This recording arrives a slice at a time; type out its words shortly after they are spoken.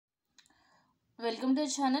Welcome to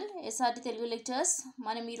channel SRT Telugu Lectures.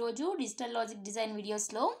 మనం ఈ రోజు డిజిటల్ లాజిక్ డిజైన్ వీడియోస్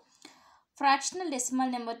లో fractional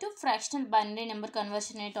decimal number to fractional binary number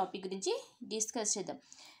conversion అనే topic గురించి discuss చేద్దాం.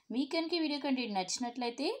 మీకు కనుక వీడియో కంటెంట్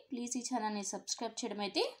నచ్చినట్లయితే ప్లీజ్ ఈ ఛానల్ ని సబ్స్క్రైబ్ చేయడం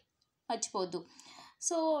అయితే మర్చిపోవద్దు.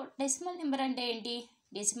 సో డెసిమల్ నెంబర్ అంటే ఏంటి?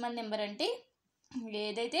 డెసిమల్ నెంబర్ అంటే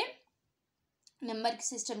ఏదైతే నెంబర్ కి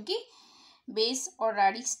సిస్టమ్ కి బేస్ ఆర్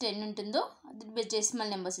రాడిక్స్ 10 ఉంటుందో అది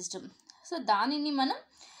డెసిమల్ నెంబర్ సిస్టమ్. సో దానిని మనం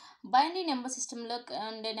బైనరీ నెంబర్ సిస్టంలో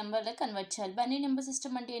ఉండే నెంబర్లో కన్వర్ట్ చేయాలి. బైనరీ నెంబర్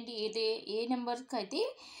సిస్టమ్ అంటే ఏంటి? ఏ నెంబర్కి అయితే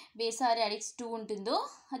బేస్ ఆర్ రాడిక్స్ 2 ఉంటుందో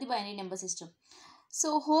అది binary number system. So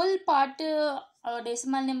whole part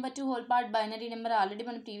decimal number to whole part binary number already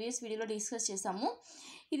మనం ప్రీవియస్ వీడియోలో డిస్కస్ చేసాము.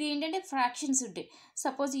 ఇది ఏంటంటే ఫ్రాక్షన్స్ ఉంటాయి.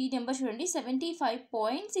 సపోజ్ ఈ నెంబర్ చూడండి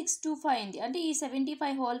 75.625 అయింది అంటే ఈ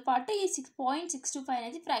 75 హోల్ పార్ట్ ఈ 6.625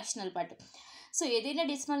 అనేది ఫ్రాక్షనల్ పార్ట్. సో ఏదైనా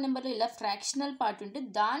డెసిమల్ నెంబర్లో ఇలా ఫ్రాక్షనల్ పార్ట్ ఉంటే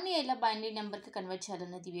దాన్ని ఎలా బైనరీ నెంబర్కి కన్వర్ట్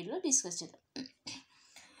చేయాలన్నది వీడియోలో డిస్కస్ చేద్దాం.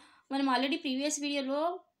 మనం ఆల్రెడీ ప్రీవియస్ వీడియోలో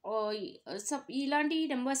ఇలాంటి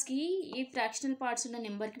నెంబర్స్కి ఈ ఫ్రాక్షనల్ పార్ట్స్ ఉన్న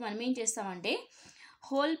నెంబర్కి మనం ఏం చేస్తామంటే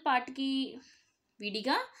హోల్ పార్ట్కి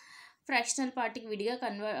విడిగా ఫ్రాక్షనల్ పార్ట్కి విడిగా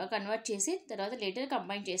కన్వర్ట్ చేసి తర్వాత లేటర్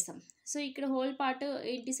కంబైన్ చేస్తాం. సో ఇక్కడ హోల్ పార్ట్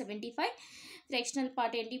ఏంటి 75, ఫ్రాక్షనల్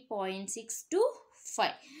పార్ట్ ఏంటి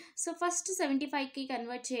 0.625. సో ఫస్ట్ 75కి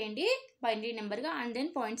కన్వర్ట్ చేయండి బైనరీ నెంబర్గా అండ్ దెన్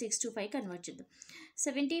 0.625 కన్వర్ట్ చేద్దాం.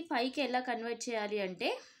 75కి ఎలా కన్వర్ట్ చేయాలి అంటే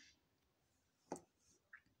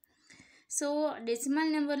సో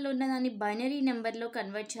డెసిమల్ నెంబర్లో ఉన్న దాన్ని బైనరీ నెంబర్లో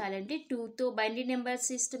కన్వర్ట్ చేయాలంటే 2తో బైనరీ నెంబర్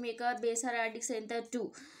సిస్టమ్ యొక్క బేస్ ఆర్ రాడిక్స్ ఎంత 2.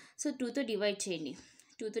 సో 2తో డివైడ్ చేయండి.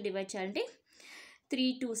 2తో డివైడ్ చేయాలంటే 3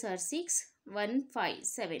 2s are 6, 1 5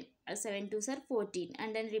 7, 7 2s are 14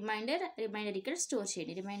 and then reminder ఇక్కడ స్టోర్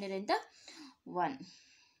చేయండి. రిమైండర్ ఎంత 1.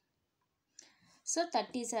 సో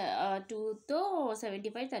 2తో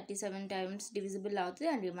 75 37 టైమ్స్ డివిజిబుల్ అవుతుంది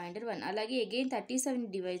అండ్ రిమైండర్ 1. అలాగే అగైన్ 37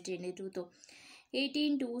 డివైడ్ చేయండి 2తో.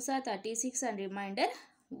 18 2s are 36 and remainder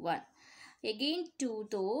 1. Again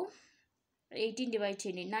 2తో 18 డివైడ్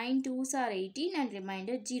చేయండి. 9 2s are 18 and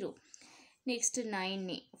remainder 0. Next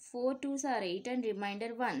 9ని 4 2s are 8 and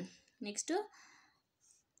remainder 1. Next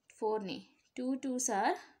 4ని 2 2s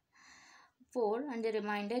are 4 and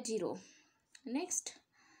remainder 0. Next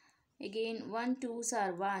again 1 2s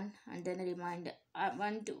are 1 and then a reminder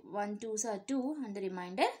 1 2s are 2 and the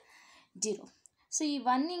remainder 0. So ఈ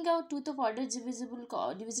 1 ఇంకా 2తో further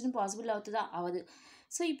division possible అవుతుందా? అవ్వదు.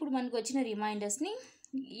 So ఇప్పుడు మనకు వచ్చిన రిమైండర్స్ని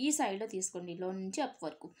ఈ సైడ్లో తీసుకోండి లో నుంచి అప్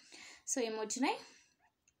వరకు. సో ఏమొచ్చినాయి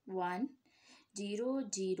 1 0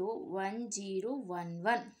 0 1 0 1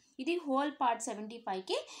 1. ఇది హోల్ పార్ట్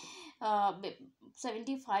 75కి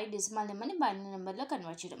 75 డెసిమల్ నెంబర్ని బైనరీ నెంబర్లో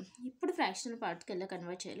కన్వర్ట్ చేయడం. ఇప్పుడు ఫ్రాక్షనల్ పార్ట్కి ఎలా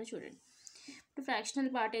కన్వర్ట్ చేయాలో చూడండి. ఇప్పుడు ఫ్రాక్షనల్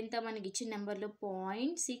పార్ట్ ఎంత మనకి ఇచ్చిన నెంబర్లో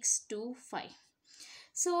 0.625.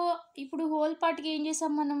 సో ఇప్పుడు హోల్ పార్ట్కి ఏం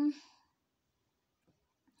చేసాము మనం?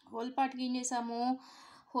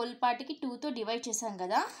 హోల్ పార్ట్కి 2తో డివైడ్ చేసాం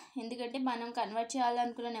కదా, ఎందుకంటే మనం కన్వర్ట్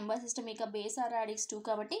చేయాలనుకున్న నెంబర్ సిస్టమ్ ఇక బేస్ ఆర్ రాడిక్స్ 2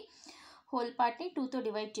 కాబట్టి హోల్ పార్ట్ని 2తో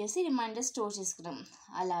డివైడ్ చేసి రిమైండర్ స్టోర్ చేసుకున్నాం.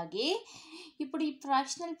 అలాగే ఇప్పుడు ఈ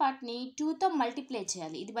ఫ్రాక్షనల్ పార్ట్ని 2తో మల్టిప్లై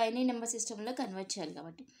చేయాలి. ఇది బైనరీ నెంబర్ సిస్టంలో కన్వర్ట్ చేయాలి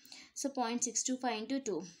కాబట్టి. So 0.625 into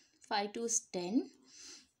 2, 5 2s 10,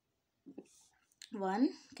 1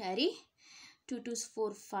 carry 2 2s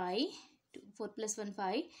 4 5, 4 plus 1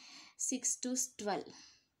 5, 6 2s 12.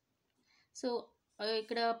 So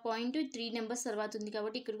ఇక్కడ పాయింట్ 3 నెంబర్స్ తర్వాత ఉంది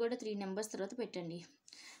కాబట్టి ఇక్కడ కూడా 3 నెంబర్స్ తర్వాత పెట్టండి.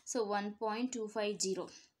 సో 1.250.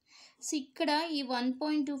 సో ఇక్కడ ఈ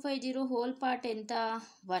 1.250 హోల్ పార్ట్ ఎంత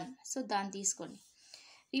 1. సో దాన్ని తీసుకోండి.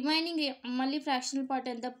 రిమైనింగ్ మళ్ళీ ఫ్రాక్షనల్ పార్ట్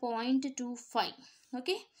ఎంత 0.25.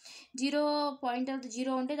 ఓకే, 0 పాయింట్ అవుట్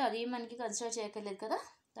 0 ఉంటే అది మనకి కన్సిడర్ చేయక్కర్లేదు కదా,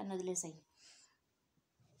 దాన్ని వదిలేసాయి.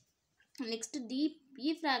 నెక్స్ట్ ఈ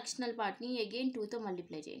ఫ్రాక్షనల్ పార్ట్ని అగైన్ 2తో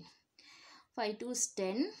మల్టిప్లై చేయండి. 5 2s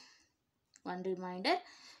 10, 1 రిమైండర్,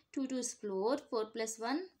 2 2s 4, 4 plus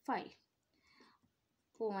 1 5,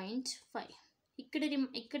 0.5.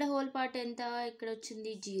 ఇక్కడ హోల్ పార్ట్ ఎంత? ఇక్కడ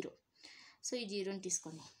వచ్చింది 0. సో ఈ 0ని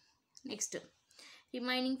తీసుకోండి. Next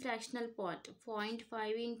remaining fractional part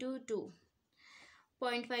 0.5 into 2,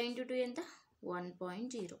 0.5 into 2 ఎంత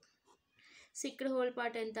 1.0. సో ఇక్కడ హోల్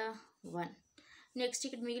పార్ట్ ఎంత 1. నెక్స్ట్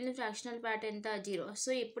ఇక్కడ మిగిలిన ఫ్రాక్షనల్ పార్ట్ ఎంత 0. సో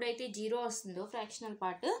ఎప్పుడైతే 0 వస్తుందో ఫ్రాక్షనల్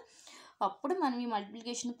పార్ట్ అప్పుడు మనం ఈ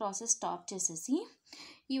మల్టిప్లికేషన్ ప్రాసెస్ స్టాప్ చేసేసి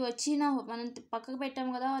ఈ వచ్చిన మనం పక్కకు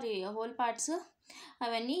పెట్టాము కదా హోల్ పార్ట్స్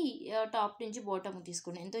అవన్నీ టాప్ నుంచి బాటమ్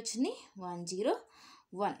తీసుకోండి. ఎంత వచ్చింది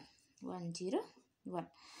 101 101.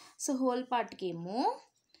 సో హోల్ పార్ట్కి ఏమో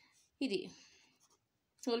ఇది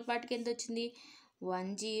హోల్ పార్ట్కి ఎంత వచ్చింది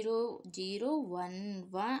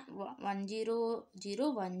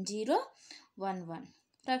 10010101011.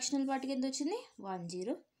 ఫ్రాక్షనల్ పార్ట్కి ఎంత వచ్చింది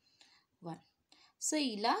 101. సో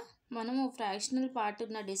ఇలా మనము ఫ్రాక్షనల్ పార్ట్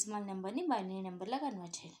ఉన్న డెసిమల్ నెంబర్ని బైనరీ నెంబర్లా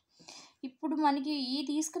కన్వర్ట్ చేయాలి. ఇప్పుడు మనకి ఈ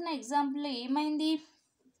తీసుకున్న ఎగ్జాంపుల్లో ఏమైంది,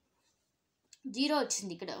 0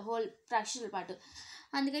 వచ్చింది ఇక్కడ హోల్ ఫ్రాక్షనల్ పార్ట్,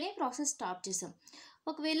 అందుకని ప్రాసెస్ స్టాప్ చేసాం.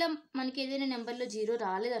 ఒకవేళ మనకి ఏదైనా నెంబర్లో 0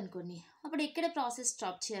 రాలేదనుకోండి, అప్పుడు ఎక్కడ ప్రాసెస్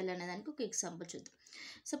స్టాప్ చేయాలి అనే దానికి ఒక ఎగ్జాంపుల్ చూద్దాం.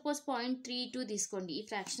 సపోజ్ 0.32 తీసుకోండి, ఈ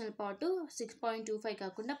ఫ్రాక్షనల్ పార్ట్ 6.25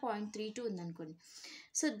 కాకుండా 0.32 ఉందనుకోండి.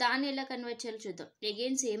 సో దాన్ని ఎలా కన్వర్ట్ చేయాలో చూద్దాం.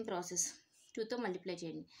 అగైన్ సేమ్ ప్రాసెస్, 2తో మల్టిప్లై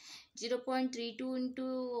చేయండి. 0.32 ఇంటూ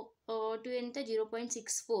 2 ఎంత,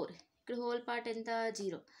 0.64. ఇక్కడ హోల్ పార్ట్ ఎంత,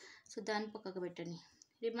 0. సో దాన్ని పక్కకు పెట్టండి.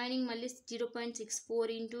 రిమైనింగ్ మళ్ళీ 0.64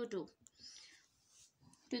 ఇంటూ 2,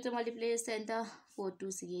 2తో మల్టిప్లై చేస్తే ఎంత, 4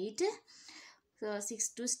 2s 8, 6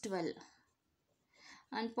 2s 12,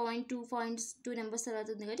 అండ్ 0.2 నెంబర్స్ తర్వాత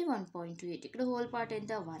ఉంది కాబట్టి 1.28. ఇక్కడ హోల్ పార్ట్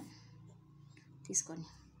ఎంత, 1 తీసుకోండి.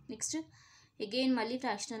 నెక్స్ట్ అగైన్ మళ్ళీ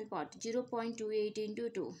ఫ్రాక్షనల్ పార్ట్ 0.28 ఇంటూ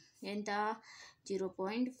 2 ఎంత,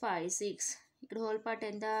 0.56. ఇక్కడ హోల్ పార్ట్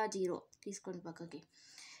ఎంత, 0 తీసుకోండి పక్కకి.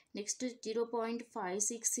 నెక్స్ట్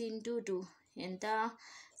 0.56 ఇంటూ 2 ఎంత,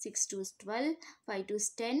 6 2s 12, 5 2s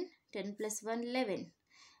 10, 10 plus 1 11,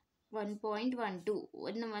 1.12.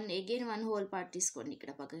 1 again 1 whole part తీసుకోండి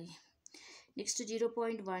ఇక్కడ పక్కకి. నెక్స్ట్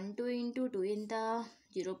 0.12 ఇంటూ 2 ఎంత,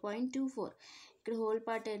 0.24. ఇక్కడ హోల్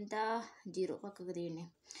పార్ట్ ఎంత, 0 పక్కకు తీయండి.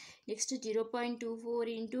 నెక్స్ట్ 0.24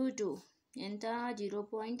 ఇంటూ 2 ఎంత,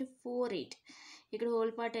 0.48. ఇక్కడ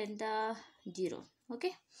హోల్ పార్ట్ ఎంత, 0. ఓకే.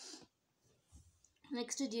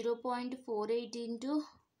 నెక్స్ట్ 0.48 ఇంటూ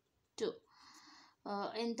 2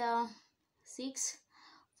 ఎంత, 6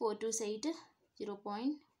 4 2s 8,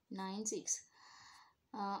 0.96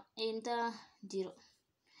 ఎంత, 0.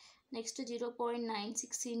 Next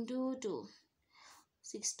 0.96 into 2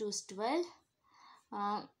 6 2s 12,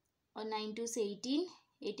 9 2s 18,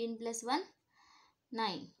 18 plus 1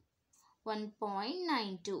 9,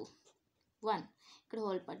 1.921. ఇక్కడ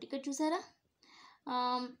హోల్ పార్ట్ ఇక్కడ చూసారా.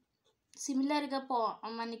 సిమిలర్గా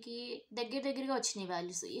మనకి దగ్గరగా వచ్చినాయి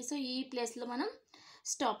వాల్యూస్. సో ఈ ప్లేస్లో మనం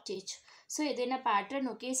స్టాప్ చేయొచ్చు. సో ఏదైనా ప్యాటర్న్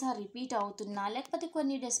ఒకేసారి రిపీట్ అవుతున్నా, లేకపోతే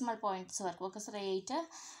కొన్ని డెసిమల్ పాయింట్స్ వరకు, ఒకసారి 8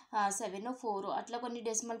 7 4 అట్లా కొన్ని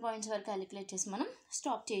డెసిమల్ పాయింట్స్ వరకు క్యాలిక్యులేట్ చేసి మనం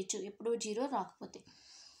స్టాప్ చేయొచ్చు, ఎప్పుడు 0 రాకపోతే.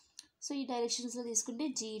 సో ఈ డైరెక్షన్స్లో తీసుకుంటే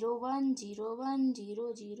 0 1 0 1 0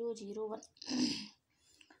 0 0 1.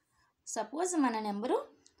 సపోజ్ మన నెంబరు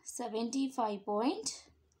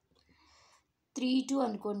 75.32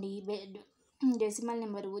 అనుకోండి డెసిమల్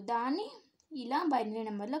నెంబరు. దాన్ని ఇలా బైనరీ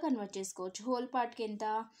నెంబర్లో కన్వర్ట్ చేసుకోవచ్చు. హోల్ పార్ట్కి ఎంత,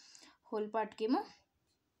 హోల్ పార్ట్కి ఏమో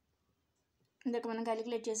ఇందాక మనం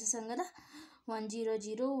క్యాలిక్యులేట్ చేసేసాం కదా, 100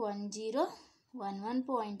 10 11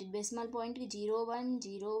 పాయింట్, డెసిమల్ పాయింట్కి 01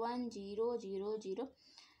 01 0 0 0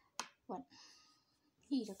 1.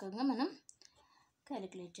 ఈ రకంగా మనం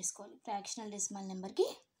క్యాలిక్యులేట్ చేసుకోవాలి ఫ్రాక్షనల్ డెసిమల్ నెంబర్కి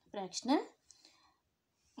ఫ్రాక్షనల్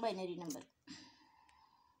బైనరీ నెంబర్.